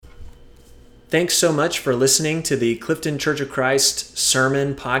Thanks so much for listening to the Clifton Church of Christ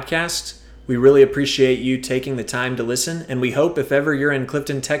Sermon Podcast. We really appreciate you taking the time to listen, and we hope if ever you're in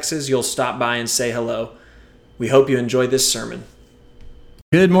Clifton, Texas, you'll stop by and say hello. We hope you enjoy this sermon.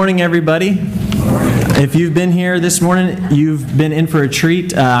 Good morning, everybody. If you've been here this morning, you've been in for a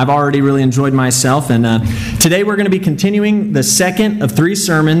treat. I've already really enjoyed myself. And today we're going to be continuing the second of 3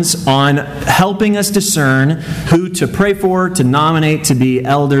 sermons on helping us discern who to pray for, to nominate to be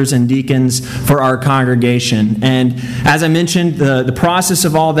elders and deacons for our congregation. And as I mentioned, the process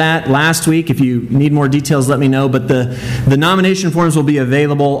of all that last week, if you need more details, let me know. But the nomination forms will be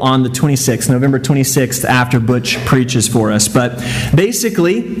available on the 26th, November 26th, after Butch preaches for us. But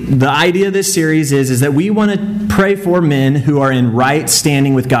basically, the idea of this series is that we want to pray for men who are in right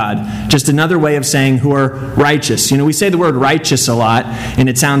standing with God. Just another way of saying who are righteous. You know, we say the word righteous a lot, and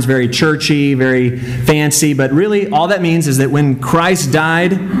it sounds very churchy, very fancy, but really all that means is that when Christ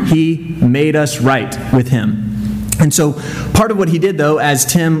died, He made us right with Him. And so part of what He did, though, as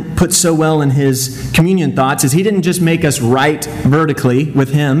Tim put so well in his communion thoughts, is He didn't just make us right vertically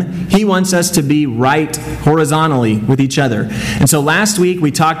with Him. He wants us to be right horizontally with each other. And so last week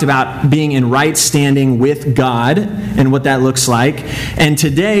we talked about being in right standing with God and what that looks like. And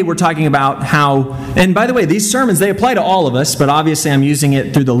today we're talking about how, and by the way, these sermons, they apply to all of us, but obviously I'm using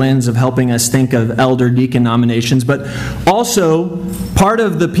it through the lens of helping us think of elder deacon nominations. But also, part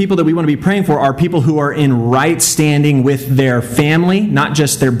of the people that we want to be praying for are people who are in right standing with their family, not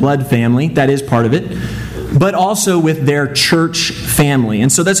just their blood family, that is part of it, but also with their church family. And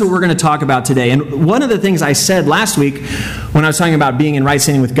so that's what we're going to talk about today. And one of the things I said last week when I was talking about being in right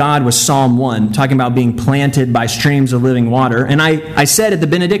standing with God was Psalm 1, talking about being planted by streams of living water. And I said at the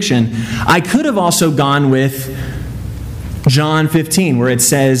benediction, I could have also gone with John 15, where it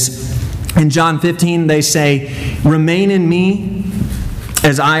says, in John 15, they say, "Remain in me,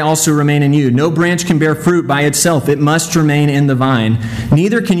 as I also remain in you. No branch can bear fruit by itself. It must remain in the vine.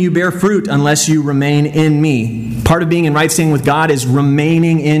 Neither can you bear fruit unless you remain in me." Part of being in right standing with God is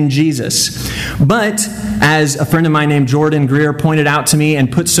remaining in Jesus. But, as a friend of mine named Jordan Greer pointed out to me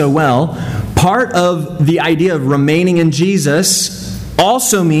and put so well, part of the idea of remaining in Jesus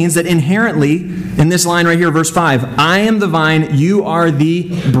also means that inherently, in this line right here, verse 5, "I am the vine, you are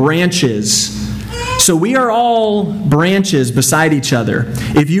the branches." So we are all branches beside each other.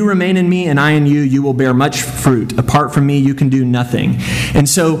 If you remain in me and I in you, you will bear much fruit. Apart from me, you can do nothing. And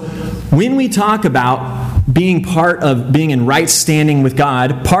so when we talk about being part of being in right standing with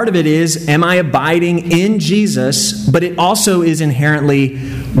God, part of it is, am I abiding in Jesus? But it also is inherently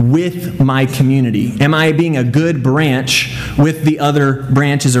with my community. Am I being a good branch with the other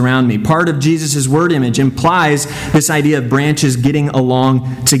branches around me? Part of Jesus' word image implies this idea of branches getting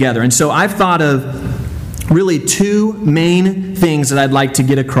along together. And so I've thought of really 2 main things that I'd like to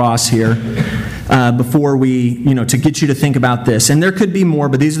get across here before we, to get you to think about this. And there could be more,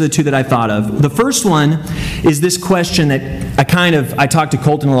 but these are the 2 that I thought of. The first one is this question that I talked to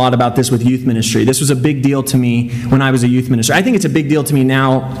Colton a lot about this with youth ministry. This was a big deal to me when I was a youth minister. I think it's a big deal to me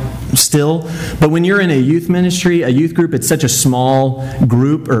now still, but when you're in a youth ministry, a youth group, it's such a small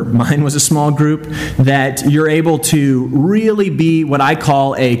group, or mine was a small group, that you're able to really be what I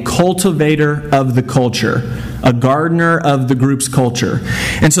call a cultivator of the culture, a gardener of the group's culture.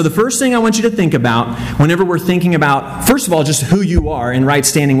 And so the first thing I want you to think about whenever we're thinking about, first of all, just who you are in right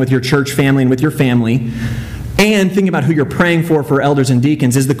standing with your church family and with your family, and thinking about who you're praying for elders and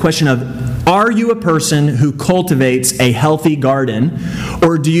deacons, is the question of, are you a person who cultivates a healthy garden,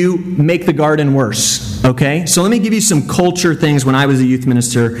 or do you make the garden worse? Okay? So let me give you some culture things when I was a youth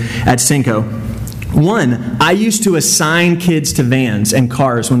minister at Cinco. 1, I used to assign kids to vans and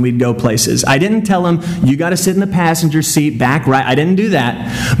cars when we'd go places. I didn't tell them, you got to sit in the passenger seat, back right. I didn't do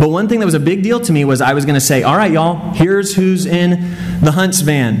that. But one thing that was a big deal to me was I was going to say, all right, y'all, here's who's in the Hunt's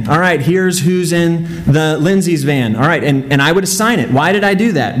van. All right, here's who's in the Lindsay's van. All right, and I would assign it. Why did I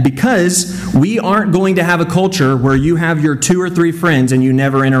do that? Because we aren't going to have a culture where you have your 2 or 3 friends and you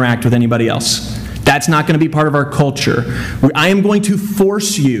never interact with anybody else. That's not going to be part of our culture. I am going to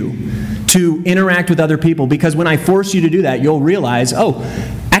force you to interact with other people, because when I force you to do that, you'll realize, oh,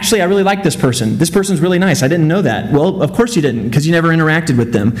 actually, I really like this person. This person's really nice. I didn't know that. Well, of course you didn't, because you never interacted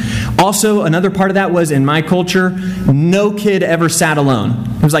with them. Also, another part of that was, in my culture, no kid ever sat alone.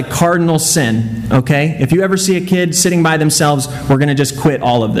 It was like cardinal sin, okay? If you ever see a kid sitting by themselves, we're going to just quit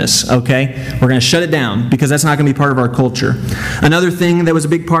all of this, okay? We're going to shut it down, because that's not going to be part of our culture. Another thing that was a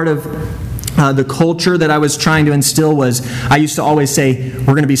big part of The culture that I was trying to instill was, I used to always say, we're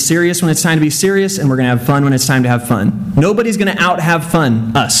going to be serious when it's time to be serious, and we're going to have fun when it's time to have fun. Nobody's going to out-have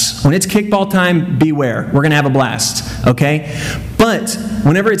fun us. When it's kickball time, beware. We're going to have a blast, okay? But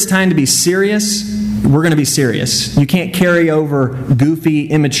whenever it's time to be serious, we're going to be serious. You can't carry over goofy,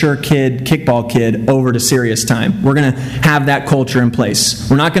 immature kid, kickball kid, over to serious time. We're going to have that culture in place.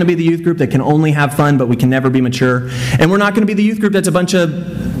 We're not going to be the youth group that can only have fun, but we can never be mature. And we're not going to be the youth group that's a bunch of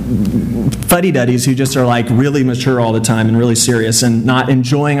fuddy-duddies who just are like really mature all the time and really serious and not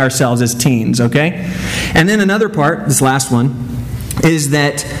enjoying ourselves as teens, okay? And then another part, this last one, is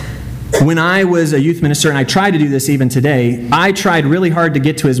that when I was a youth minister, and I tried to do this even today, I tried really hard to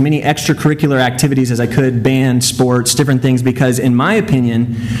get to as many extracurricular activities as I could, band, sports, different things, because in my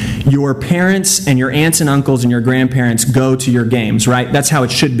opinion, your parents and your aunts and uncles and your grandparents go to your games, right? That's how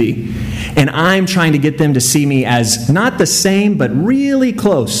it should be. And I'm trying to get them to see me as not the same, but really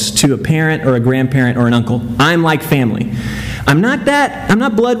close to a parent or a grandparent or an uncle. I'm like family. I'm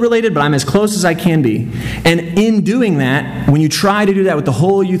not blood related, but I'm as close as I can be. And in doing that, when you try to do that with the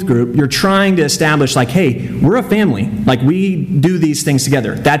whole youth group, you're trying to establish like, hey, we're a family. Like, we do these things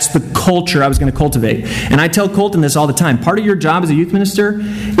together. That's the culture I was going to cultivate. And I tell Colton this all the time. Part of your job as a youth minister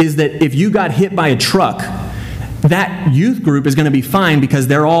is that if you got hit by a truck, that youth group is going to be fine because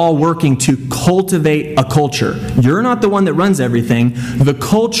they're all working to cultivate a culture. You're not the one that runs everything. The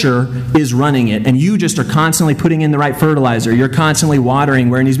culture is running it, and you just are constantly putting in the right fertilizer. You're constantly watering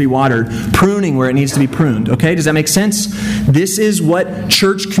where it needs to be watered, pruning where it needs to be pruned. Okay, does that make sense? This is what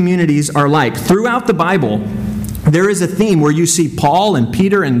church communities are like. Throughout the Bible, there is a theme where you see Paul and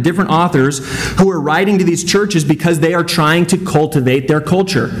Peter and different authors who are writing to these churches because they are trying to cultivate their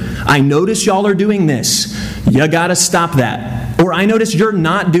culture. I notice y'all are doing this. You got to stop that. Or I notice you're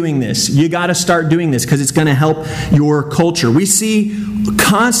not doing this. You got to start doing this because it's going to help your culture. We see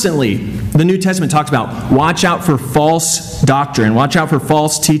constantly, the New Testament talks about watch out for false doctrine, watch out for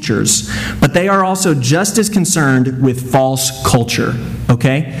false teachers. But they are also just as concerned with false culture.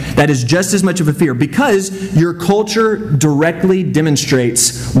 Okay? That is just as much of a fear because your culture directly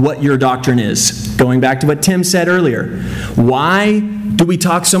demonstrates what your doctrine is. Going back to what Tim said earlier. Why do we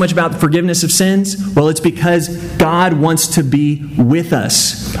talk so much about the forgiveness of sins? Well, it's because God wants to be with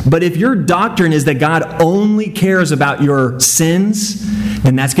us. But if your doctrine is that God only cares about your sins,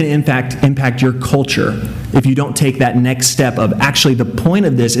 then that's going to impact your culture if you don't take that next step of actually the point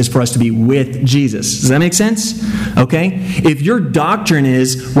of this is for us to be with Jesus. Does that make sense? Okay? If your doctrine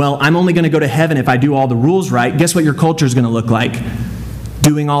is, well, I'm only going to go to heaven if I do all the rules right, guess what your culture is going to look like?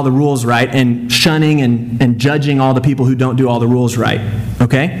 Doing all the rules right and shunning and judging all the people who don't do all the rules right.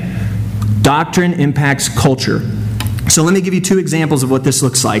 Okay? Doctrine impacts culture. So let me give you two examples of what this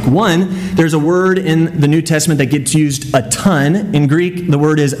looks like. One, there's a word in the New Testament that gets used a ton. In Greek, the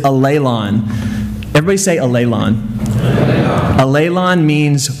word is aleilon. Everybody say aleilon. Aleilon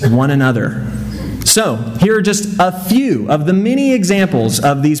means one another. So, here are just a few of the many examples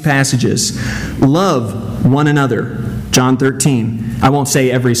of these passages. Love one another. John 13. I won't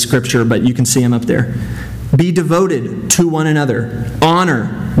say every scripture, but you can see them up there. Be devoted to one another.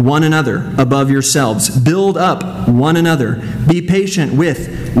 Honor one another above yourselves. Build up one another. Be patient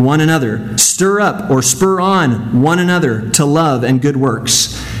with one another. Stir up or spur on one another to love and good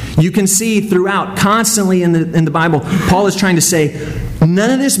works. You can see throughout, constantly in the Bible, Paul is trying to say, none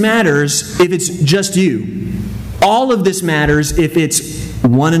of this matters if it's just you. All of this matters if it's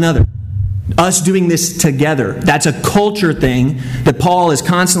one another. Us doing this together. That's a culture thing that Paul is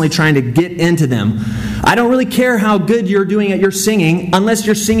constantly trying to get into them. I don't really care how good you're doing at your singing unless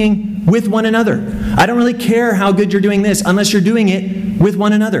you're singing with one another. I don't really care how good you're doing this unless you're doing it with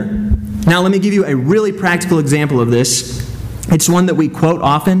one another. Now let me give you a really practical example of this. It's one that we quote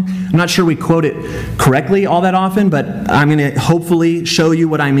often. I'm not sure we quote it correctly all that often, but I'm going to hopefully show you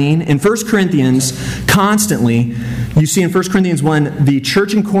what I mean. In 1 Corinthians, constantly, you see in 1 Corinthians 1, the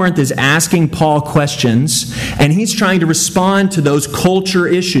church in Corinth is asking Paul questions, and he's trying to respond to those culture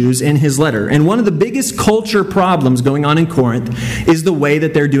issues in his letter. And one of the biggest culture problems going on in Corinth is the way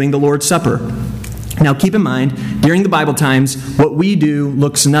that they're doing the Lord's Supper. Now keep in mind, during the Bible times, what we do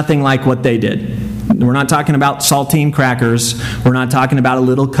looks nothing like what they did. We're not talking about saltine crackers. We're not talking about a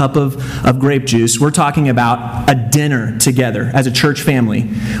little cup of grape juice. We're talking about a dinner together as a church family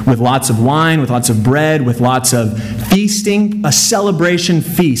with lots of wine, with lots of bread, with lots of feasting, a celebration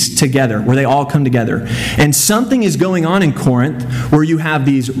feast together where they all come together. And something is going on in Corinth where you have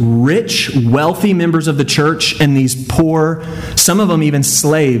these rich, wealthy members of the church and these poor, some of them even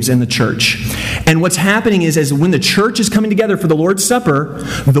slaves in the church. And what's happening is when the church is coming together for the Lord's Supper,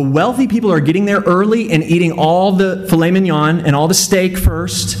 the wealthy people are getting there early early and eating all the filet mignon and all the steak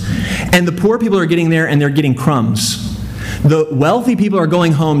first, and the poor people are getting there and they're getting crumbs. The wealthy people are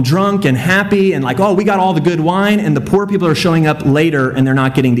going home drunk and happy and like, oh, we got all the good wine, and the poor people are showing up later and they're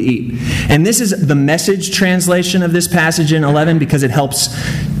not getting to eat. And this is the Message translation of this passage in 11 because it helps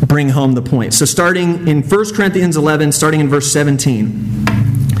bring home the point. So starting in 1 Corinthians 11, starting in verse 17.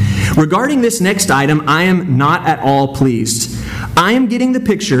 Regarding this next item, I am not at all pleased. I am getting the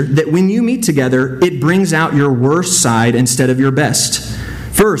picture that when you meet together, it brings out your worst side instead of your best.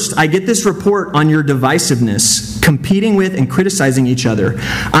 First, I get this report on your divisiveness, competing with and criticizing each other.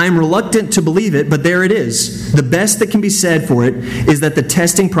 I am reluctant to believe it, but there it is. The best that can be said for it is that the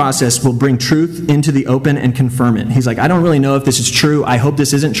testing process will bring truth into the open and confirm it. He's like, I don't really know if this is true. I hope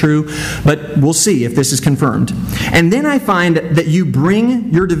this isn't true, but we'll see if this is confirmed. And then I find that you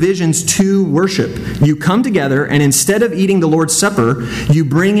bring your divisions to worship. You come together, and instead of eating the Lord's Supper, you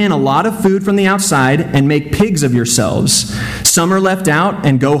bring in a lot of food from the outside and make pigs of yourselves. Some are left out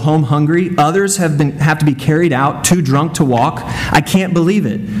and go home hungry. Others have to be carried out, too drunk to walk. I can't believe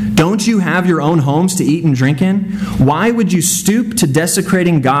it. Don't you have your own homes to eat and drink in? Why would you stoop to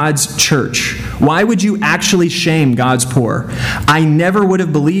desecrating God's church? Why would you actually shame God's poor? I never would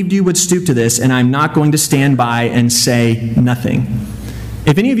have believed you would stoop to this, and I'm not going to stand by and say nothing.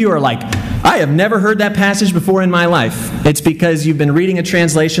 If any of you are like, I have never heard that passage before in my life, it's because you've been reading a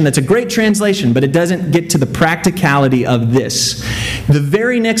translation that's a great translation, but it doesn't get to the practicality of this. The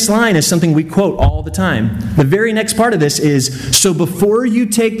very next line is something we quote all the time. The very next part of this is, so before you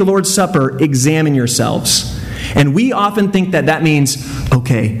take the Lord's Supper, examine yourselves. And we often think that that means,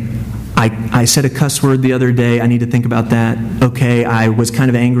 okay, I said a cuss word the other day. I need to think about that. Okay, I was kind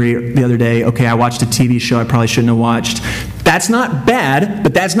of angry the other day. Okay, I watched a TV show I probably shouldn't have watched. That's not bad,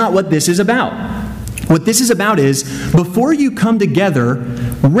 but that's not what this is about. What this is about is, before you come together,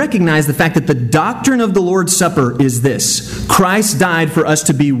 recognize the fact that the doctrine of the Lord's Supper is this. Christ died for us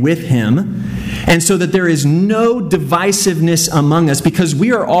to be with Him, and so that there is no divisiveness among us because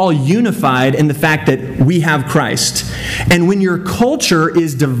we are all unified in the fact that we have Christ. And when your culture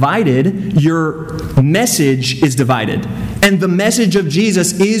is divided, your message is divided. And the message of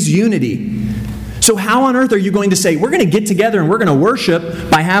Jesus is unity. So how on earth are you going to say, we're going to get together and we're going to worship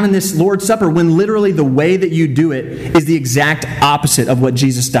by having this Lord's Supper when literally the way that you do it is the exact opposite of what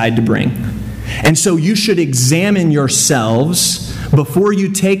Jesus died to bring? And so you should examine yourselves before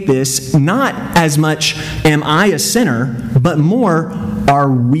you take this, not as much, am I a sinner, but more,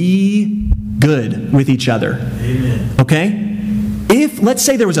 are we good with each other? Amen. Okay? If, let's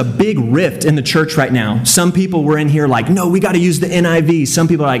say there was a big rift in the church right now, some people were in here like, no, we got to use the NIV. Some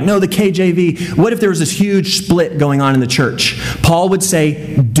people are like, no, the KJV. What if there was this huge split going on in the church? Paul would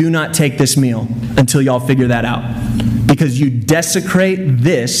say, do not take this meal until y'all figure that out. Because you desecrate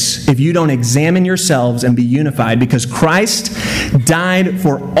this if you don't examine yourselves and be unified, because Christ died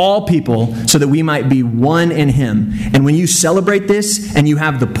for all people so that we might be one in Him. And when you celebrate this and you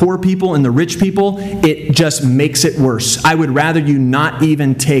have the poor people and the rich people, it just makes it worse. I would rather you not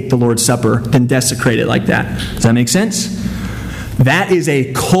even take the Lord's Supper than desecrate it like that. Does that make sense? That is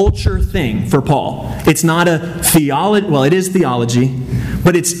a culture thing for Paul. It's not a theology, well, it is theology,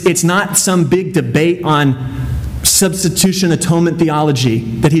 but it's not some big debate on substitution atonement theology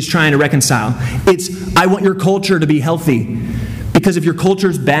that he's trying to reconcile. It's, I want your culture to be healthy. Because if your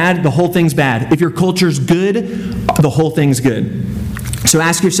culture's bad, the whole thing's bad. If your culture's good, the whole thing's good. So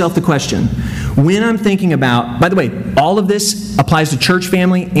ask yourself the question, when I'm thinking about, by the way, all of this applies to church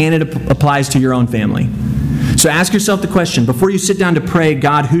family and it applies to your own family. So ask yourself the question, before you sit down to pray,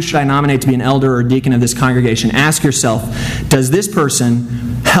 God, who should I nominate to be an elder or deacon of this congregation? Ask yourself, does this person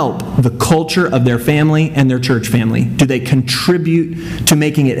help the culture of their family and their church family? Do they contribute to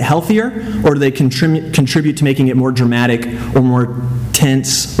making it healthier, or do they contribute to making it more dramatic or more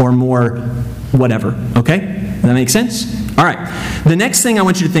tense or more whatever? Okay? Does that make sense? All right. The next thing I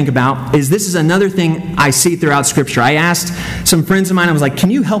want you to think about is, this is another thing I see throughout Scripture. I asked some friends of mine, I was like, can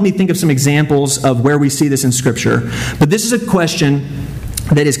you help me think of some examples of where we see this in Scripture? But this is a question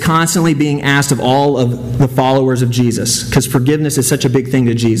that is constantly being asked of all of the followers of Jesus, because forgiveness is such a big thing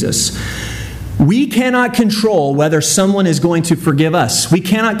to Jesus. We cannot control whether someone is going to forgive us. We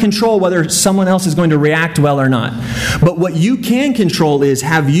cannot control whether someone else is going to react well or not. But what you can control is,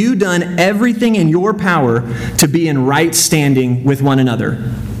 have you done everything in your power to be in right standing with one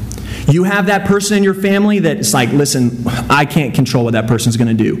another? You have that person in your family that's like, listen, I can't control what that person's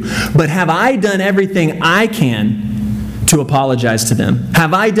going to do. But have I done everything I can to apologize to them?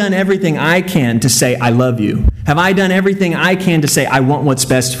 Have I done everything I can to say I love you? Have I done everything I can to say I want what's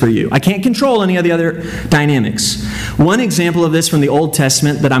best for you? I can't control any of the other dynamics. One example of this from the Old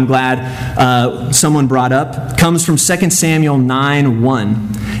Testament that I'm glad someone brought up comes from 2 Samuel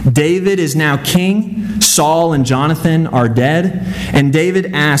 9:1. David is now king. Saul and Jonathan are dead. And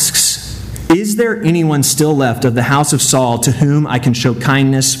David asks, "Is there anyone still left of the house of Saul to whom I can show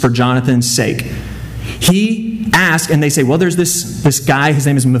kindness for Jonathan's sake?" He asks, and they say, well, there's this guy, his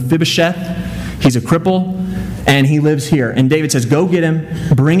name is Mephibosheth. He's a cripple, and he lives here. And David says, go get him,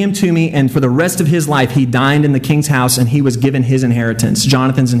 bring him to me. And for the rest of his life, he dined in the king's house, and he was given his inheritance,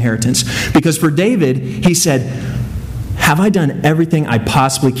 Jonathan's inheritance. Because for David, he said, have I done everything I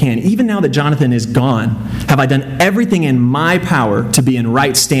possibly can? Even now that Jonathan is gone, have I done everything in my power to be in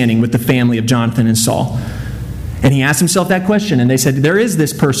right standing with the family of Jonathan and Saul? And he asked himself that question, and they said, there is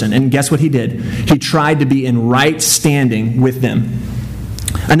this person. And guess what he did? He tried to be in right standing with them.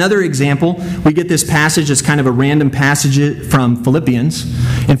 Another example, we get this passage that's kind of a random passage from Philippians.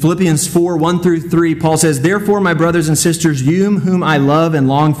 In Philippians 4:1-3, Paul says, "Therefore, my brothers and sisters, you whom I love and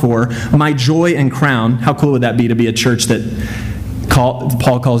long for, my joy and crown." How cool would that be to be a church that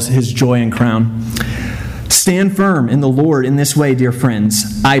Paul calls his joy and crown? "Stand firm in the Lord in this way, dear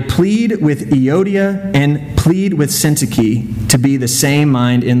friends. I plead with Euodia and plead with Syntyche to be the same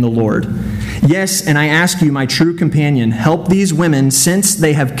mind in the Lord. Yes, and I ask you, my true companion, help these women, since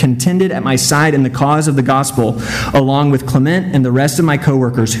they have contended at my side in the cause of the gospel, along with Clement and the rest of my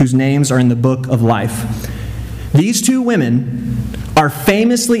co-workers, whose names are in the book of life." These two women are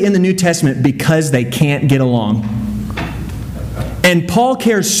famously in the New Testament because they can't get along. And Paul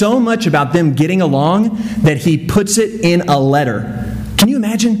cares so much about them getting along that he puts it in a letter. Can you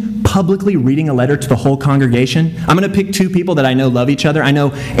imagine publicly reading a letter to the whole congregation? I'm going to pick two people that I know love each other. I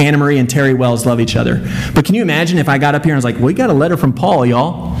know Anna Marie and Terry Wells love each other. But can you imagine if I got up here and was like, we got a letter from Paul,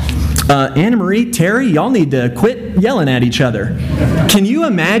 y'all. Anna Marie, Terry, y'all need to quit yelling at each other. Can you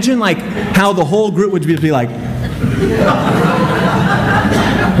imagine like how the whole group would be like,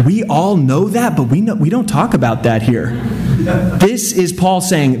 we all know that, but we don't talk about that here. This is Paul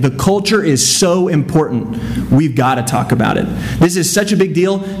saying the culture is so important. We've got to talk about it. This is such a big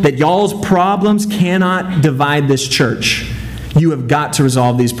deal that y'all's problems cannot divide this church. You have got to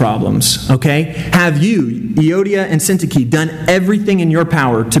resolve these problems, okay? Have you, Euodia and Syntyche, done everything in your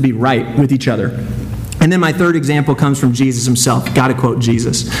power to be right with each other? And then my third example comes from Jesus himself. Got to quote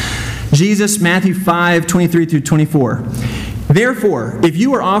Jesus. Jesus, Matthew 5:23-24. "Therefore, if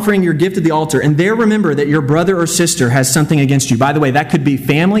you are offering your gift at the altar, and there remember that your brother or sister has something against you," by the way, that could be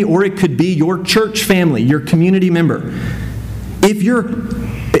family, or it could be your church family, your community member. If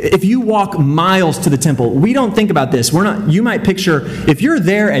you walk miles to the temple, we don't think about this. You might picture, if you're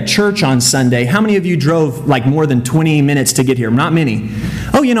there at church on Sunday, how many of you drove like more than 20 minutes to get here? Not many.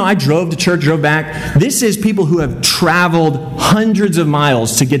 Oh, I drove to church, drove back. This is people who have traveled hundreds of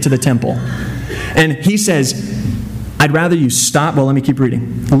miles to get to the temple. And he says, I'd rather you stop. Well, let me keep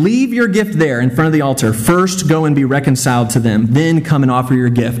reading. "Leave your gift there in front of the altar. First go and be reconciled to them. Then come and offer your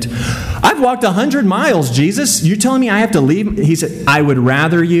gift." I've walked 100 miles, Jesus. You're telling me I have to leave? He said, I would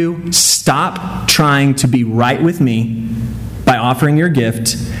rather you stop trying to be right with me by offering your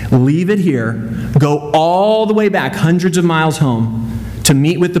gift. Leave it here. Go all the way back hundreds of miles home to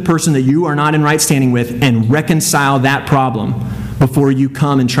meet with the person that you are not in right standing with and reconcile that problem before you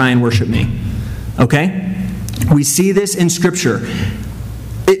come and try and worship me. Okay? We see this in Scripture.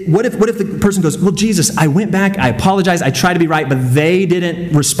 What if the person goes, well, Jesus, I went back, I apologize, I tried to be right, but they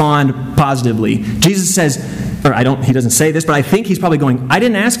didn't respond positively. Jesus says, he doesn't say this, but I think he's probably going, I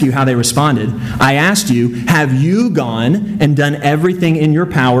didn't ask you how they responded. I asked you, have you gone and done everything in your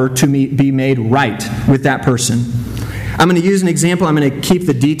power to be made right with that person? I'm going to use an example. I'm going to keep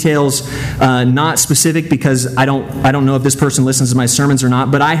the details not specific because I don't know if this person listens to my sermons or not,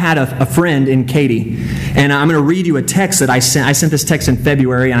 but I had a friend in Katy, and I'm going to read you a text that I sent. I sent this text in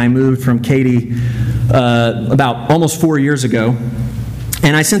February, and I moved from Katy about almost 4 years ago.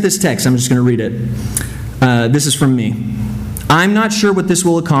 And I sent this text. I'm just going to read it. This is from me. "I'm not sure what this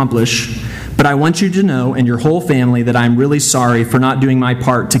will accomplish, but I want you to know and your whole family that I'm really sorry for not doing my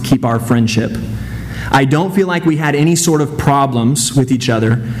part to keep our friendship. I don't feel like we had any sort of problems with each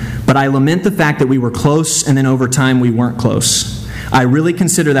other, but I lament the fact that we were close and then over time we weren't close. I really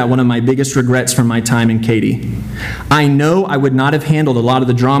consider that one of my biggest regrets from my time in Katy. I know I would not have handled a lot of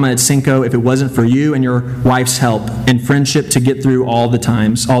the drama at Cinco if it wasn't for you and your wife's help and friendship to get through all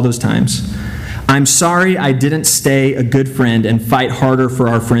those times. I'm sorry I didn't stay a good friend and fight harder for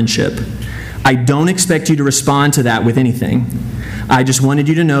our friendship. I don't expect you to respond to that with anything. I just wanted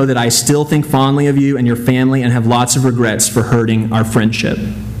you to know that I still think fondly of you and your family and have lots of regrets for hurting our friendship.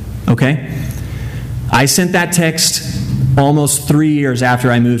 Okay? I sent that text almost 3 years after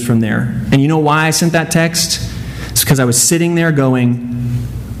I moved from there. And you know why I sent that text? It's because I was sitting there going,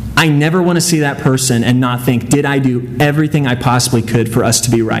 I never want to see that person and not think, did I do everything I possibly could for us to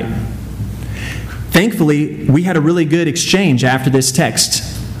be right? Thankfully, we had a really good exchange after this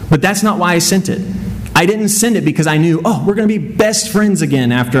text. But that's not why I sent it. I didn't send it because I knew, we're going to be best friends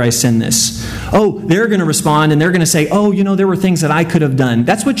again after I send this. They're going to respond and they're going to say, there were things that I could have done.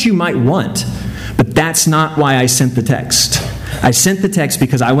 That's what you might want. But that's not why I sent the text. I sent the text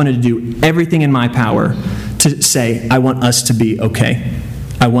because I wanted to do everything in my power to say, I want us to be okay.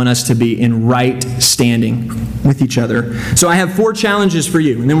 I want us to be in right standing with each other. So I have 4 challenges for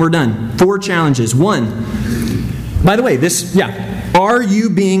you, and then we're done. 4 challenges. 1, by the way, are you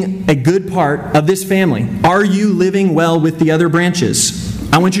being a good part of this family? Are you living well with the other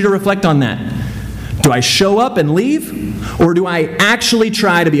branches? I want you to reflect on that. Do I show up and leave? Or do I actually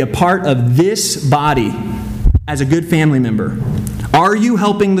try to be a part of this body as a good family member? Are you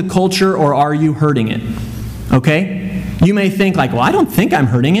helping the culture or are you hurting it? Okay? You may think I don't think I'm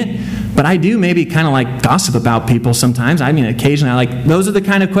hurting it, but I do maybe kind of gossip about people sometimes. Occasionally those are the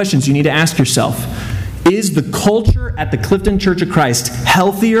kind of questions you need to ask yourself. Is the culture at the Clifton Church of Christ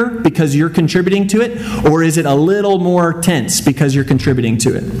healthier because you're contributing to it? Or is it a little more tense because you're contributing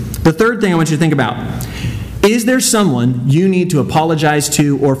to it? The third thing I want you to think about. Is there someone you need to apologize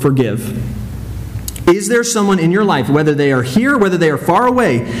to or forgive? Is there someone in your life, whether they are here, whether they are far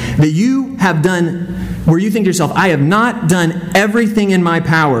away, that you have done where you think to yourself, I have not done everything in my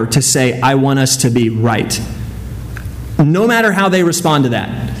power to say, I want us to be right? No matter how they respond to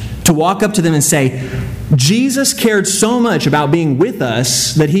that. To walk up to them and say, Jesus cared so much about being with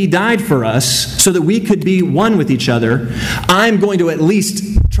us that He died for us so that we could be one with each other. I'm going to at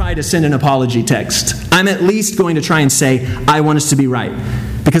least try to send an apology text. I'm at least going to try and say, I want us to be right.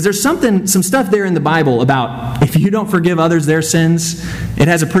 Because there's some stuff there in the Bible about if you don't forgive others their sins, it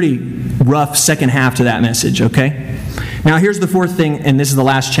has a pretty rough second half to that message, okay? Now here's the 4th thing, and this is the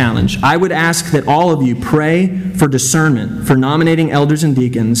last challenge. I would ask that all of you pray for discernment for nominating elders and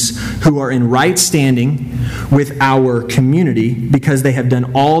deacons who are in right standing with our community because they have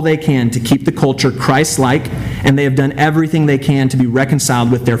done all they can to keep the culture Christ-like, and they have done everything they can to be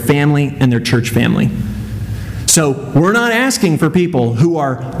reconciled with their family and their church family. So we're not asking for people who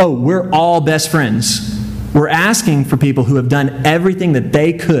are, we're all best friends. We're asking for people who have done everything that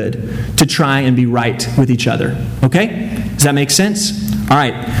they could to try and be right with each other. Okay? Does that make sense? All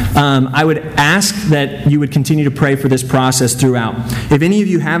right. I would ask that you would continue to pray for this process throughout. If any of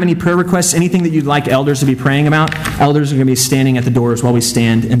you have any prayer requests, anything that you'd like elders to be praying about, elders are going to be standing at the doors while we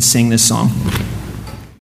stand and sing this song.